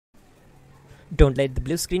Don't let the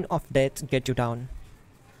blue screen of death get you down.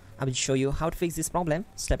 I will show you how to fix this problem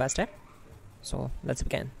step by step. So let's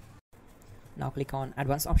begin. Now click on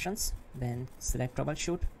advanced options, then select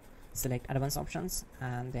troubleshoot, select advanced options,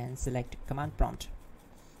 and then select command prompt.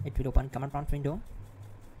 It will open command prompt window.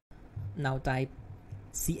 Now type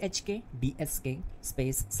chk dsk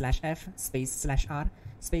space /f space /r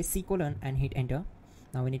space c colon and hit enter.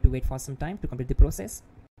 Now we need to wait for some time to complete the process.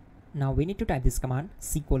 Now we need to type this command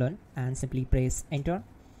c colon and simply press enter.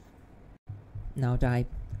 Now type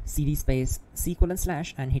cd space c colon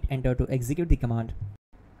 / and hit enter to execute the command.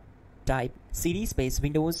 Type cd space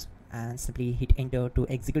windows and simply hit enter to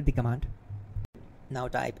execute the command. Now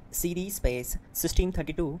type cd space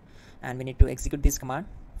system32 and we need to execute this command.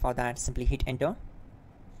 For that, simply hit enter.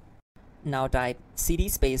 Now type cd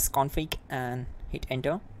space config and hit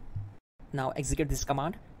enter. Now execute this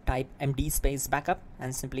command. Type md space backup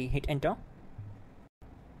and simply hit enter.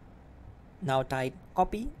 Now type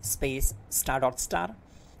copy space **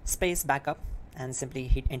 space backup and simply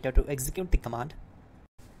hit enter to execute the command.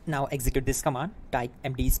 Now execute this command. Type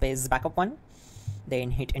md space backup1, then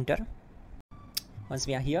hit enter. Once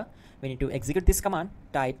we are here, we need to execute this command.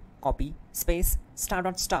 Type copy space **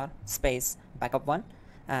 space backup1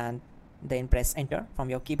 and then press enter from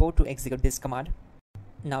your keyboard to execute this command.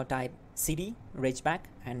 Now type cd regback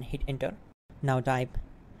and hit enter. Now type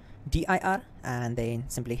dir and then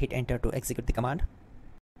simply hit enter to execute the command.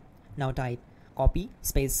 Now type copy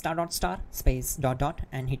space ** space ...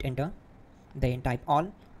 and hit enter. Then type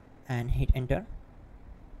all and hit enter.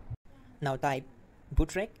 Now type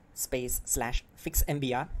bootrec space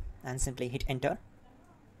 /fixmbr and simply hit enter.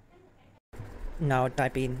 Now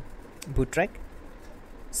type in bootrec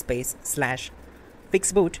space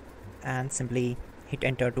 /fixboot and simply hit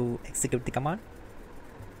enter to execute the command.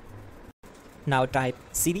 Now type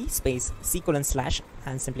cd space c colon /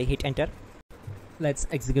 and simply hit enter. Let's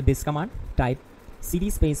execute this command. Type cd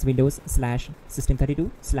space windows /system32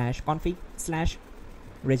 /config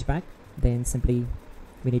 /regback. Then simply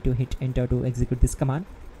we need to hit enter to execute this command.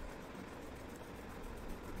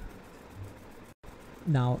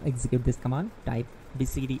 Now execute this command. Type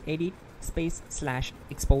bcd edit space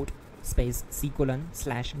 /export space c colon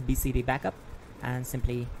 /bcd backup and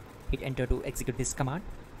simply hit enter to execute this command.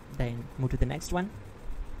 Then move to the next one.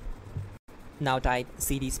 Now type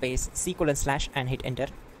cd space c colon / and hit enter.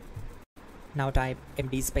 Now type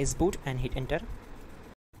md space boot and hit enter.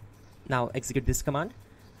 Now execute this command.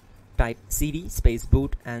 Type cd space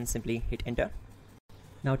boot and simply hit enter.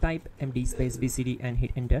 Now type md space bcd and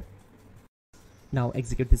hit enter. Now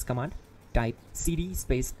execute this command. Type cd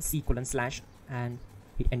space c colon / and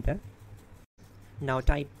hit enter. Now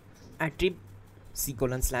type attrib c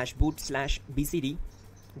colon /boot /bcd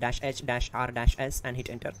 -h -r -s and hit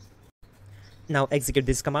enter. Now execute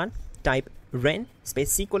this command. Type ren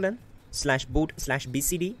space c colon /boot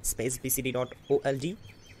 /bcd space bcd.old.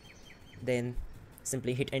 Then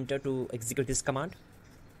simply hit enter to execute this command.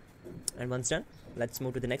 And once done, let's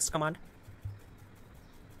move to the next command.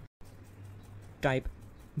 Type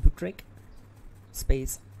bootrec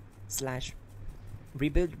space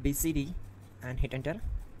 /rebuild bcd and hit enter.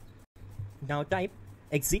 Now type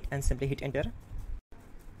exit and simply hit enter.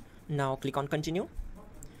 Now click on continue.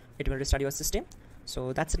 It will restart your system.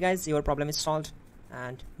 So that's it guys, your problem is solved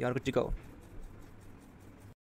and you are good to go.